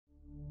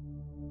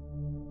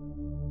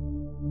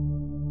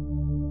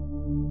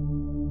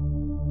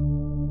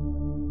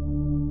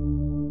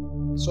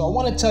So I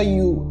want to tell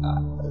you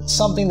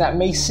something that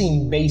may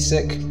seem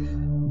basic,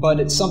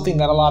 but it's something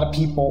that a lot of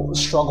people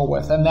struggle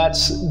with, and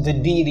that's the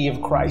deity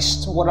of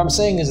Christ. What I'm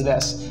saying is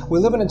this: we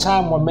live in a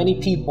time where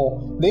many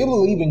people, they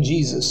believe in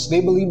Jesus.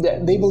 They believe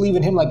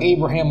in him like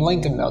Abraham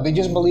Lincoln, though. They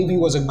just believe he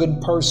was a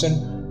good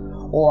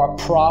person or a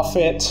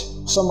prophet,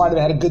 somebody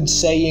that had good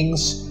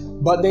sayings,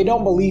 but they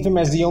don't believe him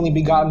as the only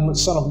begotten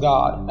Son of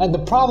God. And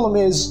the problem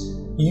is,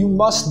 you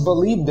must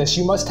believe this.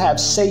 You must have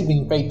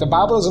saving faith. The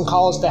Bible doesn't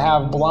call us to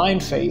have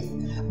blind faith,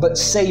 but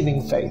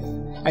saving faith.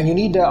 And you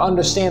need to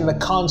understand the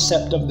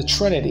concept of the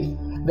Trinity,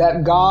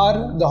 that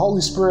God, the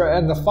Holy Spirit,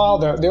 and the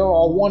Father, they're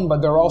all one,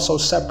 but they're also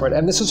separate.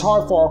 And this is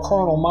hard for our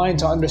carnal mind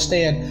to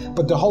understand,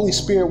 but the Holy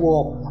Spirit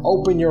will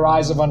open your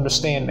eyes of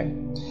understanding.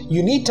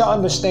 You need to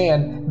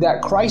understand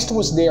that Christ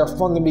was there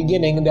from the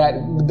beginning,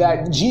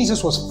 that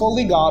Jesus was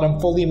fully God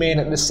and fully man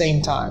at the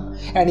same time.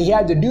 And he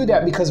had to do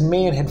that because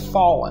man had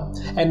fallen,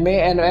 and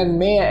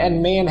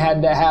man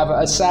had to have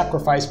a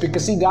sacrifice,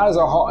 because see, God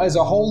is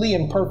a holy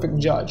and perfect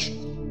judge.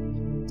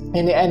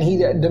 And he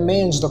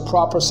demands the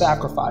proper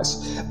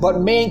sacrifice.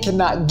 But man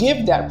cannot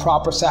give that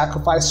proper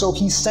sacrifice, so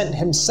he sent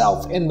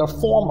himself in the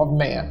form of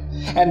man.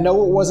 And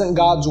no, it wasn't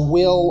God's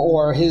will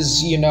or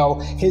his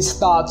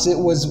thoughts. It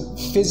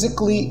was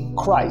physically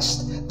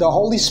Christ. The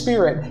Holy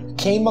Spirit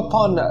came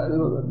upon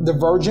the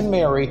Virgin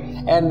Mary,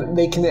 and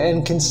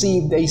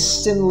conceived a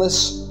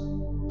sinless,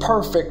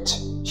 perfect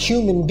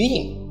human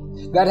being.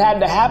 That had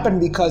to happen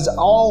because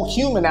all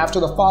human, after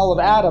the fall of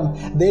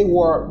Adam, they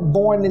were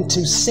born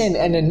into sin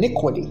and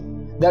iniquity,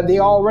 that they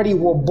already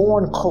were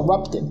born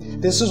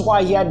corrupted. This is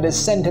why he had to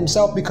send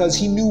himself, because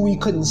he knew we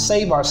couldn't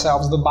save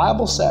ourselves. The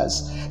Bible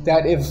says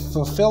that if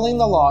fulfilling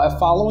the law, if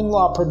following the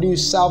law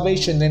produced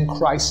salvation, then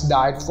Christ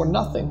died for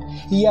nothing.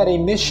 He had a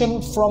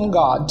mission from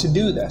God to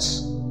do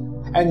this.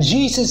 And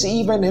Jesus,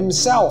 even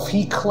himself,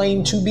 he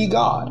claimed to be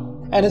God.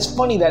 And it's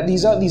funny that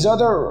these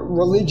other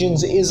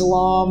religions,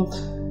 Islam,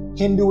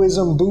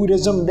 Hinduism,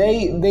 Buddhism,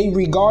 they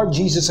regard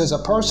Jesus as a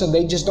person.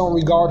 They just don't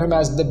regard him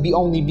as the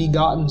only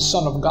begotten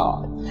Son of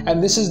God.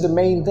 And this is the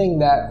main thing,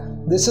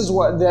 this is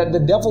what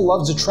the devil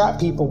loves to trap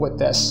people with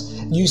this.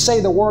 You say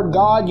the word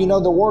God,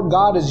 the word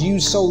God is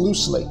used so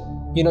loosely.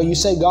 You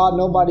say God,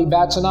 nobody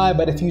bats an eye.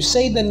 But if you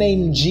say the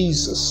name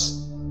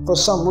Jesus, for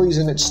some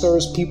reason it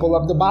stirs people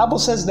up. The Bible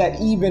says that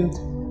even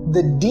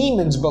the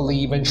demons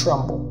believe and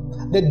tremble.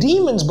 The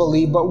demons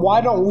believe, but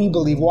why don't we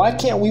believe? Why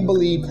can't we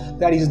believe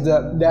that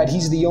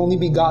he's the only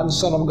begotten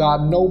Son of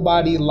God?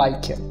 Nobody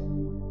like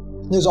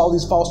him. There's all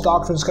these false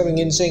doctrines coming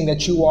in saying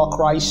that you are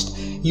Christ,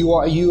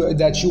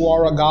 that you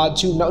are a God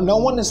too. No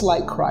one is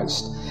like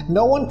Christ.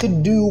 No one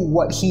could do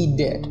what he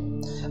did.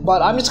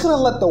 But I'm just going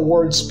to let the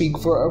word speak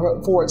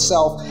for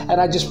itself,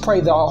 and I just pray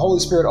the Holy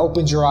Spirit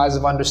opens your eyes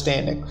of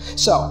understanding.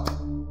 So,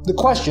 the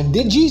question,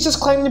 did Jesus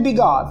claim to be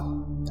God?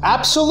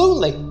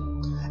 Absolutely.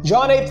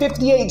 John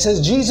 8:58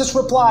 says, Jesus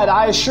replied,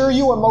 I assure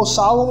you and most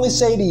solemnly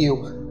say to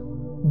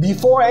you,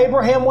 before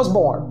Abraham was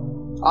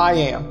born, I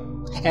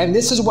am. And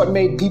this is what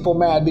made people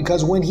mad,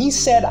 because when he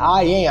said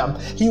I am,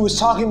 he was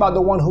talking about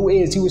the one who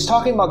is. He was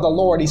talking about the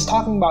Lord. He's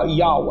talking about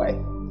Yahweh.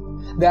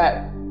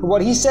 That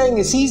what he's saying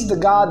is he's the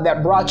God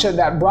that brought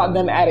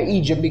them out of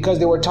Egypt, because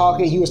he was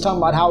talking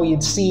about how he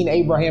had seen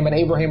Abraham, and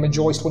Abraham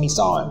rejoiced when he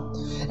saw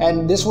him.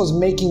 And this was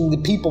making the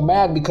people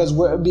mad because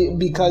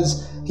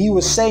he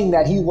was saying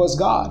that he was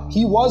God.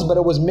 He was, but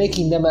it was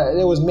making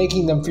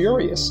them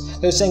furious.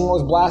 They're saying it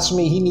was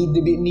blasphemy. He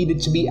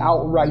needed to be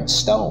outright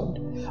stoned.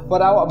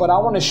 But I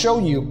want to show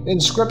you in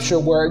Scripture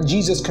where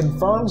Jesus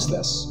confirms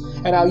this,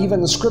 and how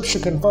even the Scripture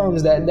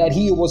confirms that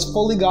he was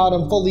fully God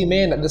and fully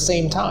man at the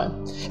same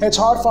time. It's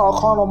hard for our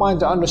carnal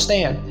mind to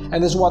understand,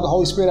 and this is why the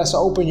Holy Spirit has to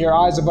open your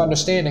eyes of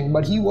understanding.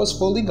 But he was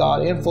fully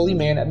God and fully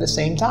man at the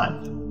same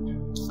time.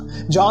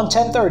 John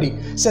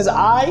 10:30 says,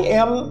 I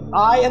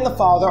and the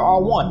Father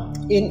are one.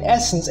 In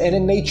essence and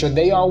in nature,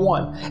 they are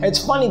one.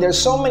 It's funny, there's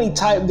so many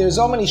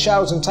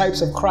shadows and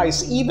types of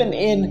Christ, even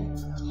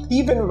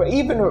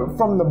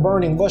from the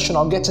burning bush, and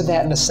I'll get to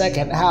that in a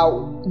second,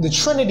 how the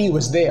Trinity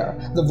was there.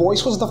 The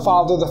voice was the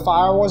Father, the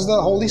fire was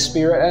the Holy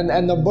Spirit,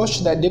 and the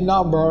bush that did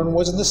not burn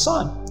was the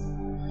Son.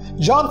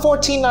 John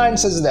 14:9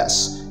 says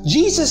this,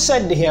 Jesus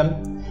said to him,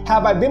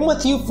 have I been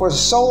with you for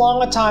so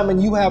long a time,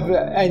 and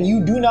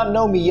you do not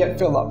know me yet,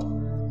 Philip,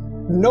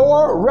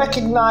 nor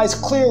recognize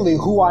clearly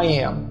who I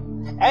am?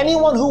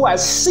 Anyone who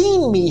has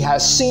seen me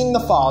has seen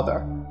the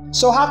Father.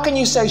 So how can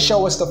you say,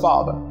 show us the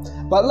Father?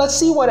 But let's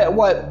see what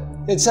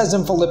it says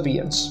in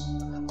Philippians.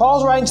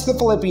 Paul's writing to the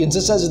Philippians.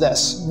 It says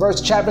this,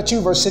 chapter 2,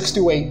 verse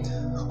 6-8,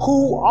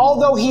 who,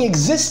 although he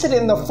existed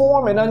in the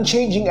form and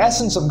unchanging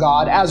essence of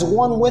God, as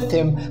one with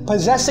him,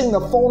 possessing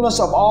the fullness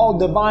of all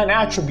divine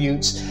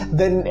attributes,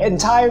 the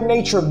entire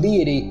nature of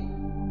deity,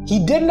 he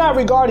did not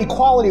regard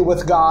equality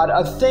with God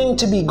a thing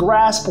to be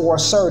grasped or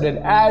asserted,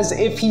 as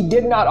if he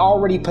did not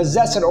already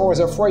possess it or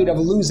was afraid of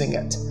losing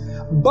it.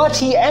 But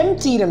he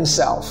emptied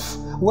himself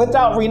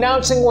without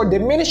renouncing or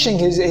diminishing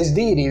his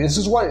deity. This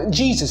is what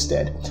Jesus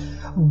did.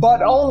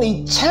 But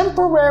only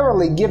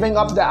temporarily giving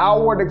up the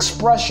outward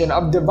expression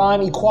of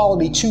divine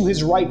equality to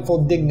his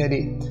rightful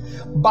dignity.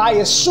 by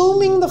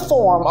assuming the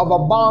form of a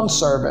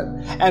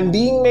bondservant and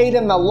being made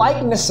in the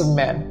likeness of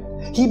men,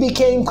 he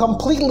became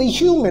completely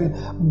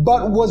human,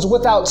 but was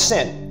without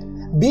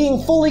sin,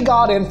 being fully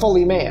God and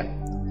fully man.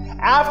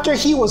 After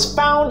he was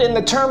found in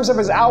the terms of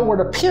his outward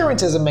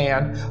appearance as a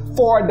man,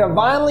 for a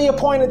divinely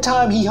appointed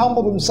time he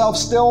humbled himself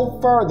still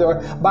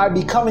further by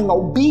becoming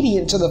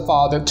obedient to the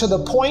Father to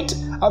the point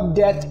of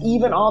death,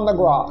 even on the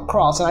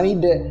cross. And I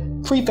need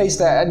to preface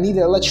that. I need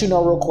to let you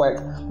know real quick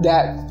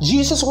that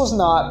Jesus was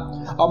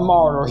not a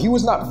martyr. He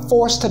was not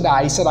forced to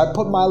die. He said, I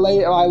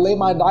lay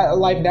my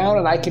life down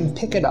and I can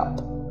pick it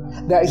up.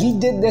 That he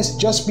did this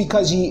just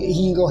because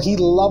he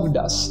loved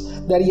us,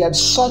 that he had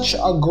such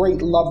a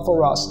great love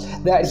for us,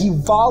 that he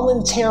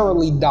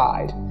voluntarily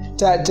died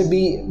to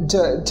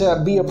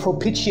be a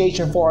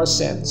propitiation for our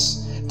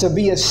sins, to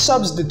be a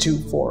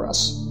substitute for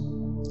us.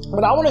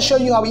 But I want to show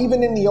you how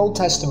even in the Old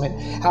Testament,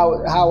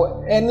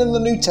 and in the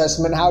New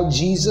Testament, how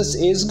Jesus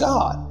is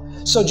God.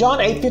 So John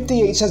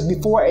 8:58 says,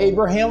 before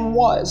Abraham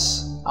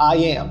was, I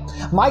am.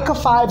 Micah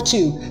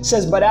 5:2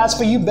 says, but as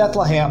for you,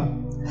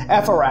 Bethlehem,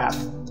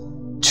 Ephrath,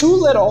 too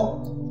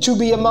little to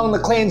be among the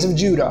clans of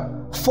Judah.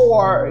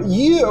 For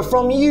you,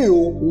 from you,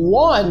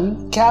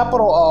 one,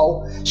 capital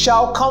O,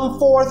 shall come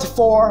forth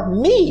for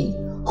me,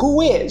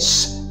 who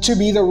is to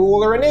be the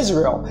ruler in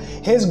Israel.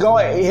 His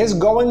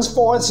goings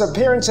forth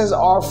appearances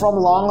are from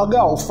long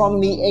ago, from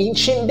the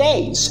ancient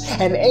days.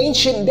 And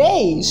ancient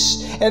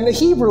days, in the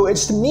Hebrew,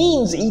 it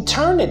means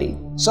eternity.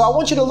 So I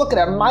want you to look at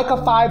that,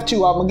 Micah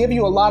 5:2. I'm going to give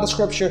you a lot of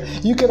scripture.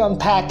 You can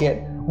unpack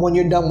it when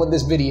you're done with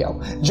this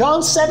video. John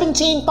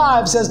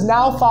 17:5 says,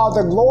 now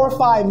Father,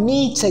 glorify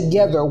me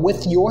together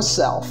with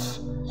yourself,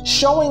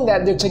 showing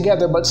that they're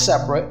together but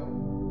separate,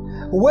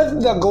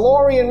 with the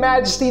glory and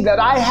majesty that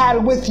I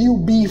had with you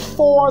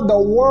before the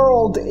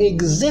world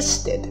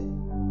existed.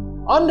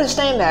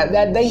 Understand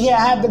that they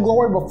had the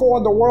glory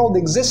before the world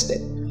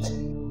existed.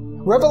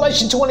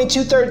 Revelation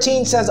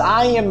 22:13 says,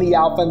 I am the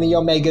Alpha and the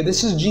Omega.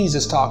 This is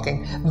Jesus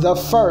talking, the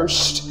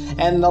first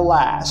and the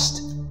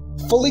last.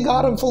 Fully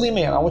God and fully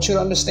man. I want you to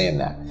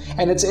understand that.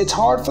 And it's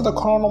hard for the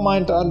carnal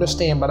mind to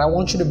understand, but I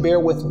want you to bear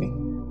with me.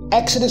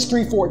 Exodus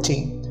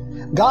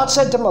 3:14. God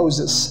said to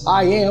Moses,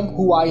 I am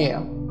who I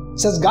am. It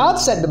says God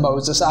said to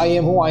Moses, I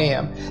am who I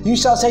am. You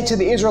shall say to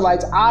the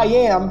Israelites, I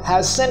am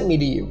has sent me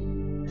to you.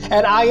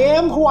 And I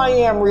am who I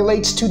am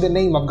relates to the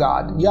name of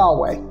God,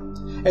 Yahweh.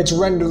 It's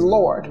rendered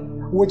Lord,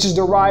 which is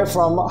derived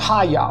from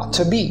Haya,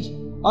 to be.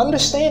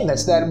 Understand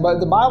this, but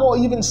the Bible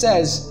even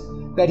says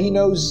that he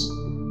knows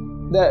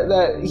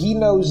that he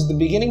knows the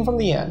beginning from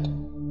the end.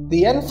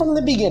 The end from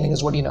the beginning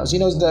is what he knows. He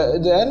knows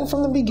the end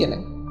from the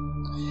beginning.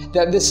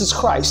 That this is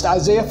Christ.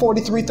 Isaiah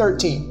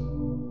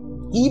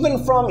 43:13.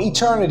 Even from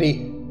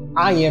eternity,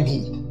 I am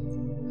he.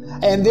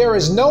 And there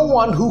is no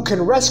one who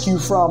can rescue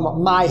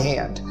from my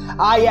hand.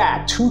 I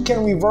act. Who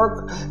can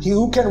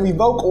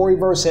revoke or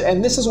reverse it?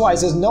 And this is why it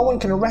says no one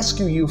can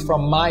rescue you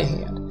from my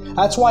hand.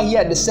 That's why he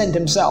had to send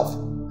himself.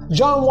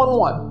 John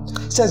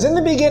 1:1 says, in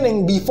the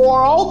beginning,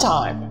 before all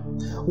time,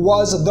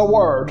 was the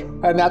Word,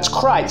 and that's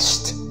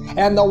Christ.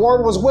 And the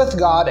Word was with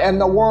God,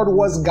 and the Word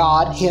was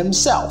God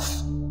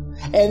himself.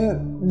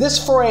 And this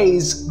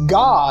phrase,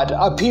 God,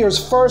 appears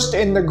first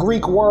in the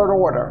Greek word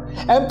order,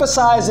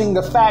 emphasizing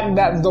the fact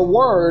that the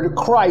Word,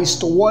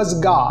 Christ, was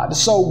God.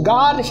 So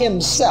God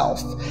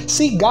himself,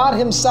 God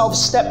himself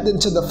stepped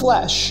into the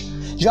flesh.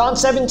 John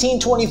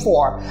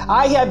 17:24,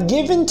 I have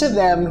given to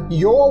them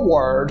your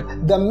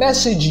word, the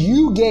message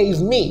you gave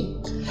me.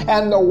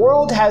 And the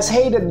world has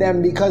hated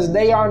them because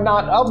they are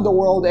not of the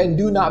world and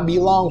do not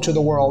belong to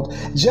the world.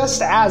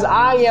 Just as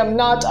I am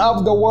not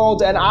of the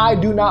world and I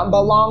do not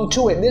belong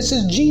to it. This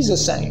is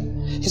Jesus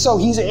saying. So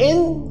he's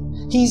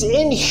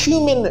in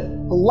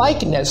human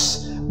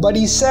likeness, but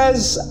he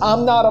says,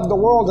 I'm not of the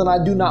world and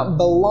I do not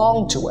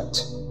belong to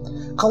it.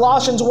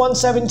 Colossians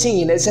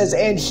 1:17, it says,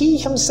 and he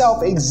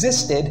himself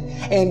existed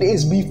and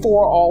is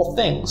before all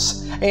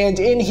things. And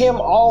in him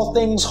all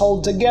things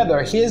hold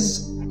together.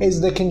 His is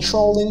the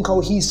controlling,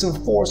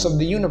 cohesive force of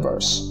the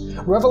universe.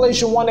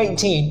 Revelation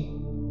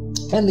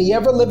 1:18, and the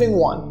ever-living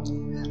one,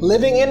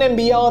 living in and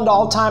beyond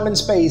all time and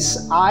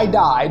space, I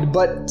died,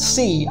 but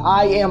see,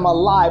 I am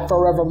alive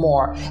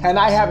forevermore, and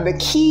I have the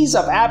keys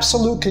of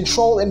absolute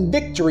control and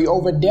victory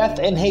over death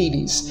and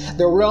Hades,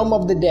 the realm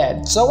of the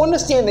dead. So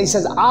understand that he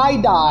says, I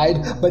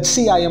died, but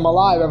see, I am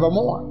alive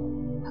evermore.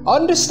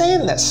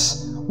 Understand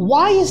this.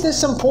 Why is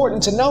this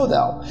important to know,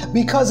 though?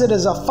 Because it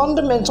is a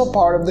fundamental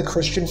part of the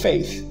Christian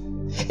faith.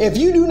 If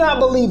you do not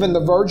believe in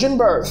the virgin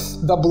birth,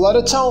 the blood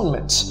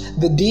atonement,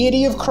 the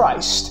deity of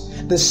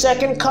Christ, the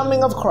second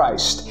coming of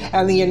Christ,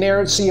 and the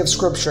inerrancy of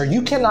Scripture,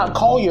 you cannot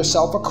call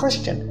yourself a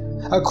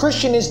Christian. A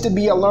Christian is to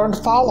be a learned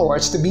follower.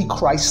 It's to be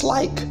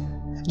Christ-like.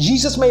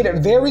 Jesus made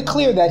it very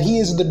clear that he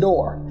is the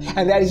door,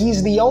 and that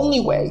he's the only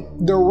way,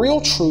 the real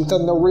truth,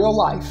 and the real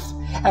life.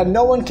 And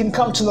no one can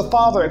come to the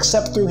Father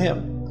except through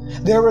him.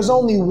 There is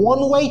only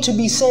one way to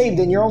be saved,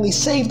 and you're only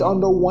saved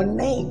under one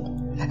name.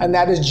 And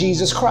that is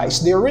Jesus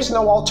Christ. There is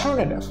no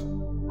alternative.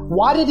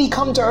 Why did he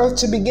come to earth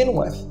to begin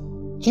with?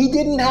 He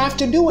didn't have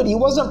to do it. He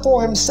wasn't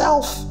for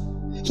himself.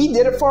 He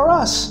did it for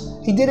us.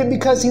 He did it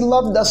because he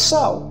loved us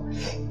so.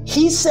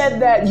 He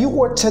said that you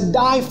were to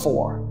die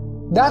for.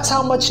 That's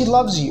how much he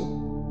loves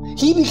you.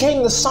 He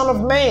became the Son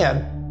of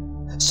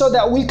Man so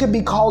that we could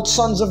be called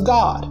sons of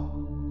God.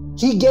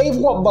 He gave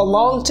what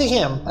belonged to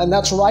him, and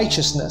that's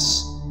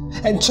righteousness,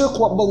 and took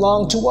what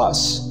belonged to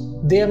us,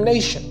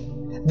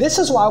 damnation. This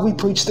is why we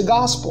preach the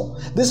gospel.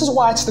 This is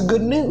why it's the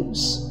good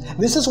news.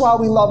 This is why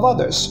we love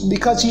others,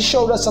 because he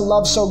showed us a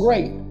love so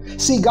great.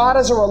 See, God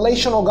is a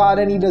relational God,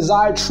 and he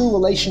desired true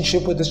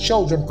relationship with his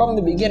children from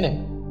the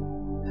beginning.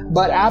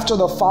 But after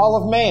the fall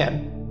of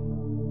man,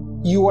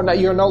 you're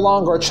no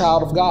longer a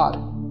child of God.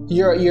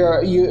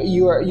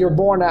 You're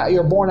born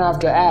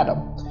after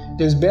Adam.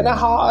 There's been a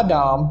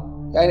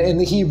ha-Adam, and in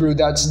the Hebrew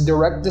that's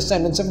direct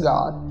descendants of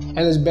God, and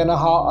there's been a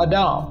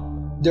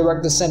ha-Adam,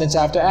 direct descendants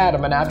after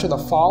Adam. And after the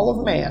fall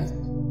of man,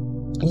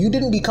 you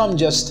didn't become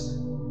just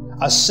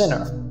a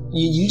sinner.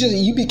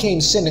 You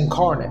became sin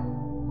incarnate.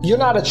 You're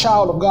not a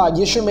child of God.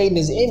 Yes, you're made in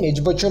his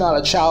image, but you're not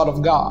a child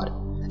of God.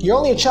 You're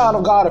only a child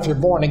of God if you're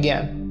born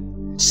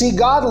again. See,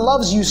 God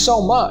loves you so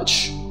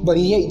much, but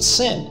he hates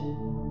sin.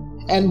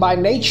 And by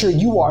nature,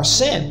 you are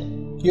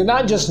sin. You're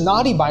not just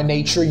naughty by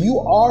nature, you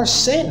are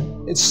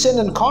sin. It's sin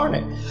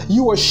incarnate.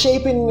 You were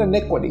shaping in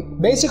iniquity.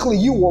 Basically,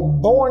 you were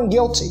born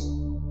guilty.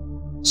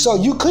 So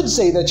you could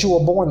say that you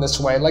were born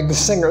this way, like the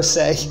singers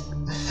say.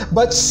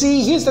 But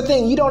see, here's the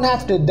thing. You don't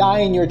have to die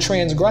in your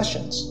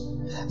transgressions.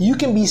 You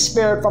can be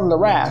spared from the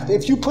wrath.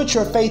 If you put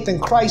your faith in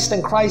Christ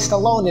and Christ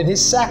alone in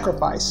his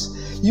sacrifice,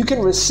 you can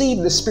receive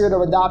the spirit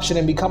of adoption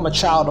and become a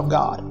child of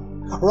God.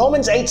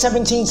 Romans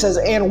 8:17 says,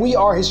 and we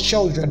are his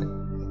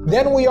children.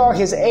 Then we are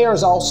his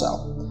heirs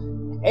also.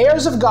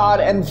 Heirs of God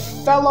and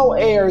fellow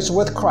heirs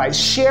with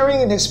Christ, sharing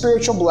in his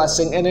spiritual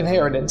blessing and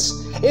inheritance.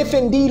 If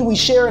indeed we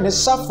share in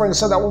his suffering,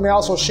 so that we may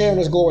also share in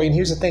his glory. And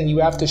here's the thing, you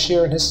have to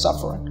share in his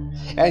suffering.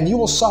 And you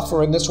will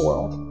suffer in this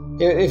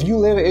world. If you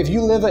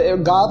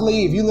live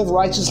godly, if you live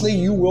righteously,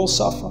 you will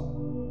suffer.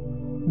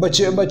 But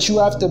you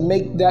have to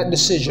make that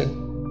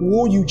decision.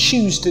 Will you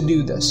choose to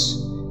do this?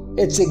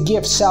 It's a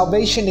gift.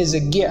 Salvation is a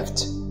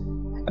gift.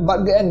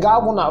 And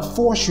God will not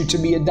force you to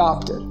be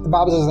adopted. The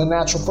Bible says the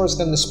natural first,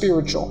 then the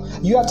spiritual.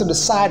 You have to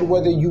decide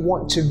whether you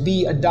want to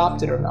be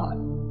adopted or not.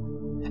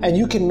 And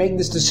you can make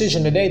this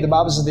decision today. The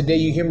Bible says the day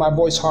you hear my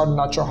voice, harden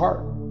not your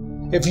heart.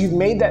 If you've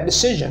made that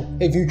decision,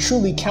 if you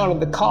truly counted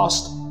the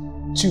cost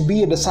to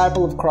be a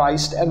disciple of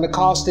Christ, and the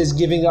cost is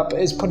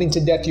putting to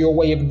death your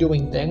way of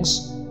doing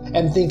things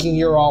and thinking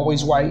you're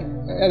always right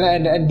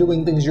and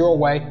doing things your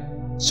way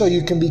so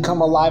you can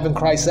become alive in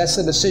Christ, that's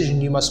the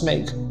decision you must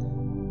make.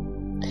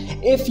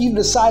 If you've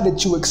decided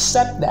to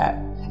accept that,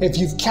 if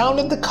you've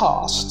counted the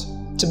cost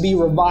to be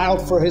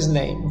reviled for his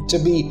name, to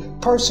be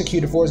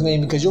persecuted for his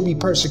name, because you'll be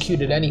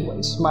persecuted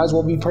anyways. Might as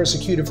well be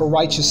persecuted for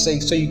righteous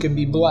sake so you can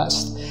be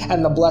blessed.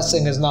 And the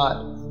blessing is not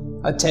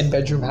a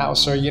 10-bedroom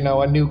house or,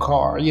 a new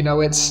car.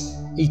 It's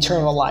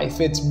eternal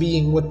life. It's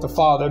being with the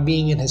Father,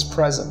 being in his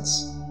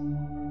presence.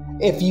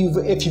 If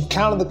you've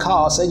counted the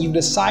cost and you've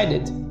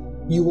decided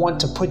you want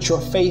to put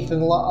your faith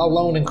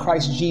alone in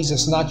Christ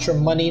Jesus, not your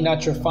money,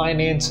 not your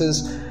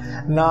finances,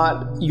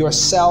 not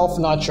yourself,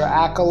 not your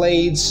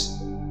accolades,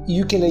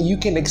 you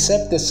can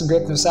accept this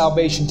gift of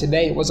salvation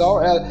today.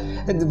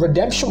 The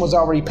redemption was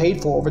already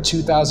paid for over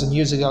 2,000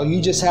 years ago.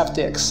 You just have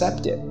to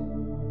accept it.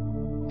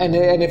 And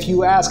if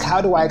you ask,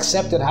 how do I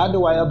accept it? How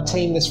do I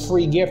obtain this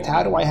free gift?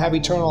 How do I have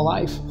eternal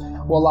life?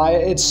 Well,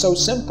 it's so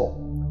simple.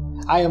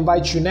 I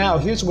invite you now.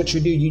 Here's what you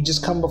do. You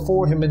just come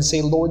before him and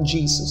say, Lord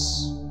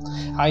Jesus,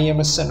 I am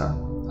a sinner.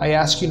 I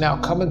ask you now,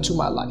 come into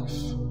my life.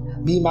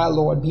 Be my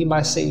Lord, be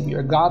my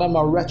Savior. God, I'm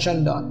a wretch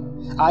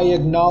undone. I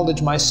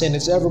acknowledge my sin.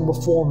 It's ever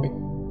before me.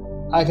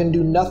 I can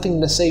do nothing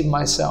to save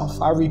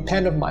myself. I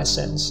repent of my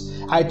sins.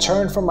 I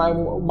turn from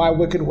my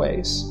wicked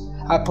ways.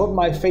 I put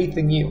my faith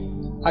in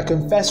you. I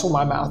confess with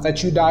my mouth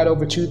that you died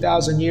over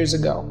 2,000 years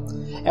ago.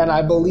 And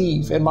I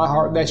believe in my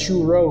heart that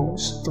you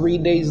rose 3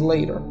 days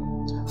later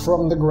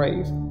from the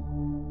grave.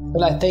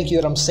 And I thank you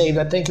that I'm saved.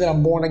 I thank you that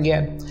I'm born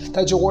again.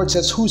 That your word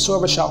says,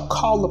 whosoever shall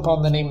call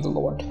upon the name of the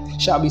Lord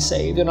shall be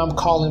saved. And I'm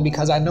calling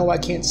because I know I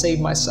can't save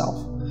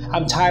myself.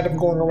 I'm tired of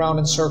going around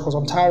in circles.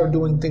 I'm tired of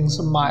doing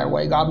things my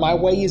way. God, my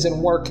way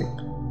isn't working.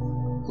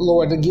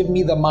 Lord, to give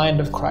me the mind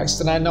of Christ.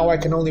 And I know I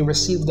can only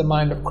receive the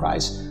mind of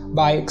Christ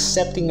by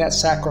accepting that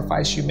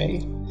sacrifice you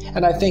made.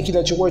 And I thank you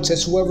that your word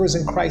says, whoever is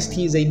in Christ,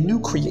 he is a new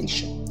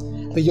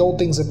creation. The old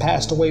things have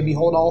passed away.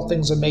 Behold, all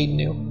things are made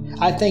new.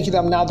 I thank you that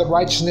I'm now the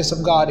righteousness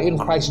of God in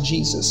Christ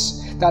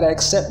Jesus, that I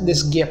accept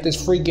this gift,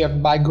 this free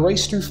gift, by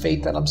grace through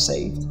faith that I'm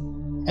saved.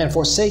 And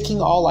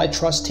forsaking all, I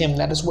trust him.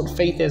 That is what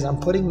faith is. I'm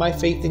putting my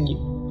faith in you.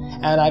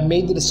 And I've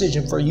made the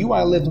decision, for you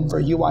I live and for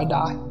you I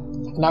die.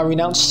 And I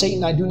renounce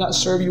Satan. I do not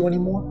serve you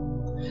anymore.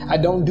 I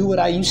don't do what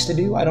I used to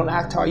do. I don't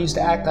act how I used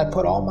to act. I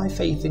put all my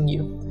faith in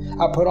you.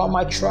 I put all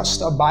my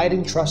trust,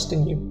 abiding trust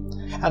in you.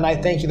 And I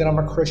thank you that I'm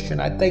a Christian.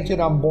 I thank you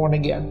that I'm born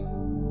again.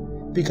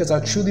 Because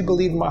I truly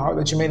believe in my heart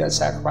that you made that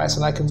sacrifice,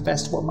 and I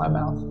confessed with my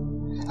mouth.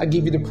 I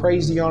give you the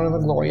praise, the honor, and the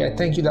glory. I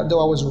thank you that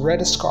though I was red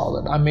as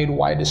scarlet, I'm made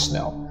white as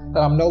snow.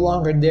 that I'm no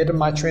longer dead in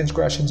my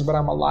transgressions, but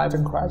I'm alive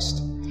in Christ.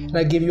 And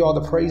I give you all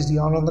the praise, the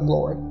honor, and the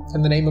glory.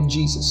 In the name of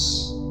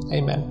Jesus,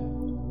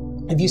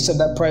 amen. If you said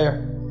that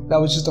prayer, that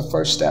was just the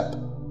first step.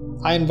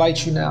 I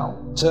invite you now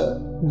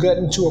to get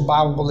into a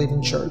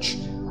Bible-believing church.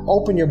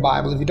 Open your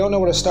Bible. If you don't know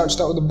where to start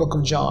with the book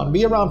of John.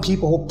 Be around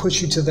people who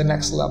push you to the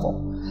next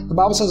level. The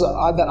Bible says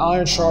that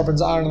iron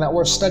sharpens iron, and that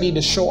we're studying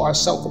to show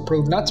ourselves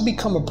approved, not to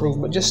become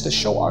approved, but just to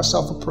show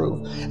ourselves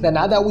approved. That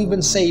now that we've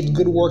been saved,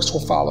 good works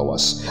will follow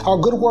us. Our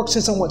good works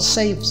isn't what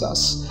saves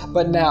us,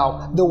 but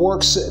now the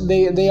works,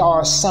 they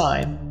are a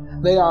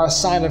sign. They are a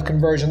sign of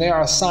conversion. They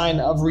are a sign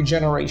of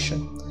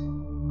regeneration.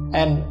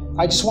 And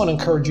I just want to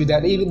encourage you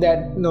that even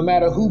that no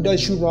matter who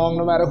does you wrong,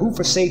 no matter who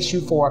forsakes you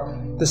for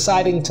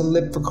deciding to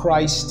live for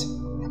Christ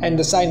and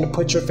deciding to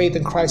put your faith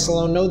in Christ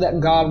alone, know that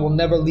God will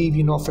never leave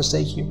you nor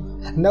forsake you.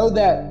 Know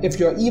that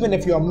even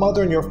if your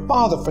mother and your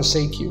father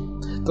forsake you,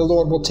 the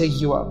Lord will take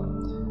you up.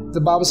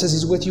 The Bible says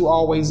He's with you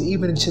always,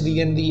 even to the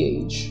end of the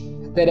age.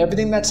 That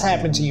everything that's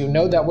happened to you,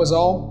 know that was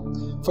all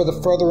for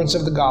the furtherance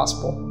of the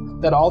gospel.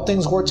 That all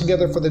things work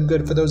together for the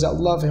good for those that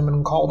love Him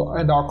and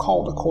are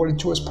called according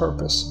to His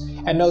purpose.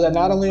 And know that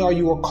not only are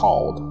you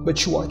called,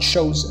 but you are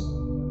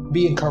chosen.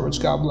 Be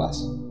encouraged. God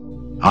bless.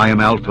 I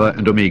am Alpha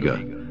and Omega,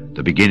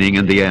 the beginning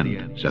and the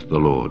end, saith the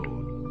Lord,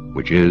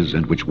 which is,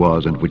 and which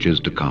was, and which is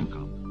to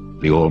come,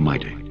 the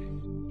Almighty.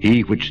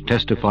 He which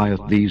testifieth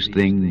these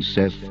things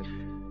saith,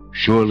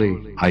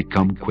 Surely I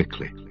come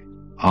quickly.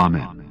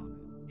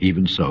 Amen.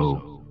 Even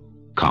so,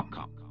 come,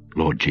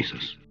 Lord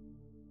Jesus.